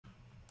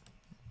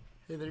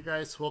Hey there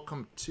guys,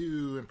 welcome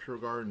to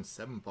Imperial Garden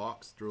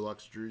 7-box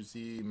Derluxe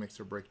jersey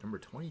mixer break number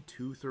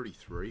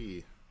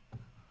 2233.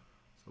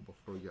 So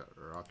before we get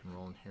rock and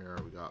rolling here,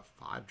 we got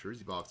 5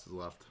 jersey boxes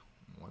left.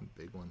 One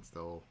big one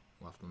still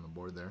left on the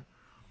board there.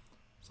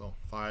 So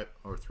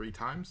 3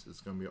 times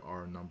is going to be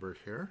our number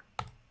here.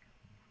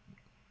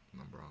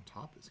 Number on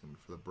top is going to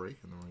be for the break,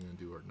 and then we're going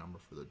to do our number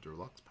for the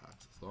Derluxe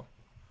packs as well.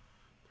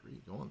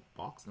 3 going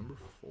box number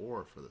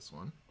 4 for this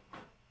one.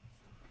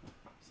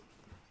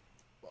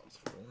 Box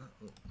 4.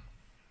 Oh.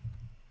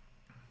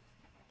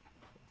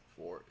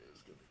 4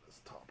 is going to be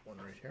this top one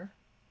right here.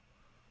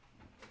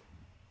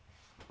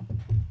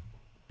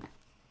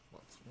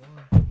 Box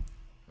 4.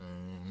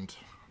 And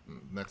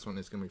next one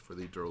is going to be for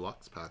the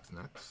Derluxe packs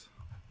next.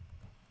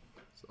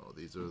 So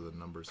these are the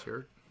numbers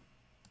here.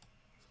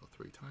 So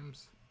 3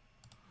 times.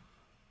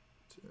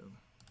 2,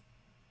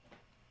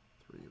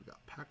 3. We've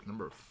got pack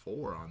number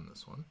 4 on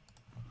this one.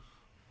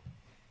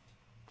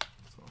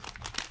 So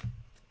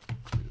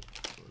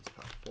it's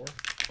pack 4.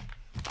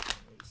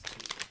 These 2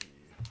 will be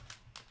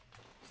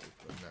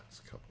for the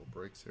next couple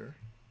breaks here.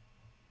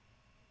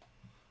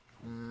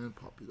 And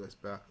pop you guys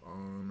back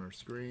on our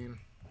screen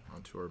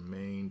onto our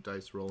main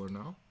dice roller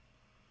now.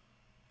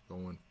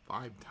 Going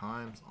 5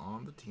 times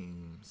on the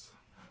teams.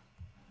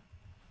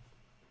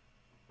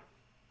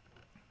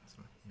 So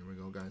here we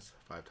go, guys.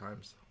 5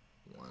 times.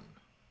 1,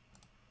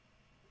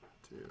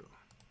 2,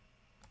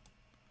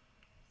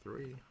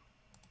 3,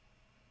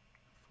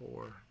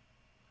 4,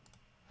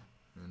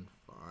 and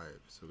 5.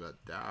 So we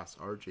got Das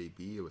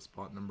RJB with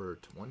spot number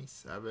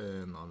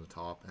 27 on the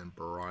top, and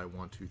Barai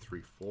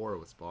 1234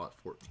 with spot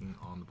 14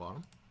 on the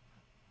bottom.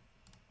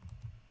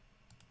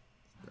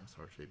 Das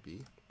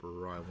RJB,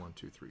 Barai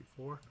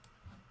 1234,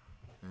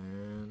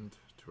 and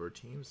to our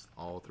teams,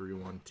 all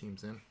 31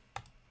 teams in.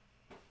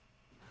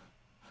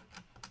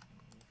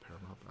 Pair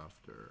them up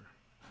after.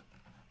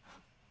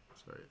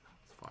 Sorry, it's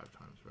 5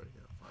 times, right?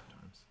 Yeah, 5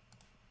 times.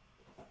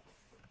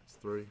 It's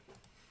 3,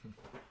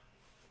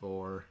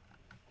 4,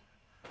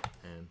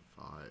 and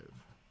 5.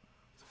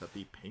 So got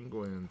the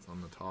Penguins on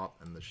the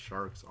top and the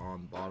Sharks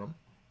on bottom.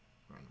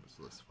 Run this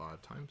list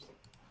 5 times.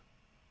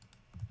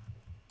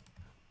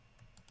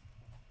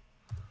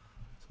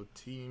 So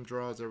team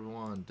draws,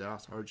 everyone.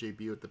 Das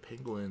RJB with the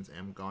Penguins,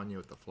 M. Gagne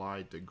with the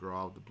Fly,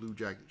 DeGraw with the Blue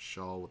Jackets,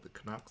 Shaw with the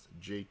Canucks,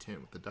 J.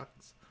 Tint with the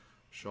Ducks,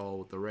 Shaw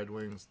with the Red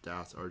Wings,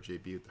 Das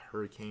RJB with the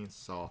Hurricanes,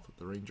 Soth with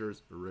the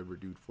Rangers, River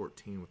Dude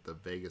 14 with the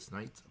Vegas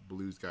Knights,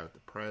 Blues Guy with the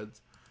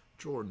Preds,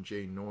 Jordan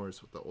J.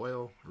 Norris with the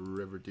Oil,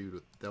 River Dude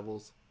with the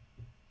Devils,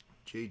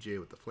 JJ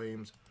with the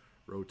Flames,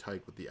 Roe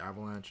Tyke with the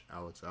Avalanche,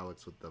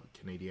 Alex with the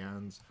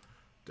Canadiens,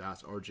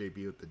 Das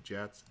RJB with the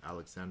Jets,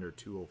 Alexander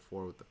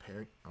 204 with the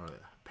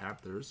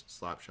Panthers,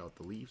 Slapshot with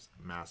the Leafs,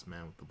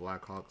 Massman with the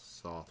Blackhawks,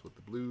 Soth with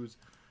the Blues,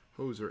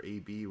 Hoser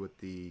AB with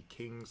the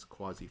Kings,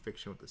 Quasi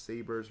Fiction with the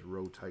Sabres,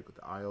 Roe Tyke with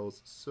the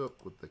Isles,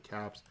 Sook with the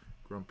Caps,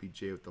 Grumpy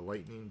J with the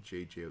Lightning,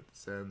 JJ with the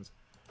Sens,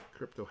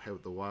 Crypto Head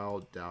with the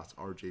Wild, Das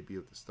RJB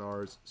with the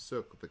Stars,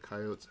 Sook with the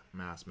Coyotes,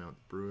 Massman with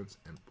the Bruins,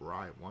 and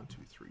Bry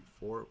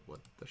 1234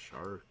 with the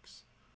Sharks.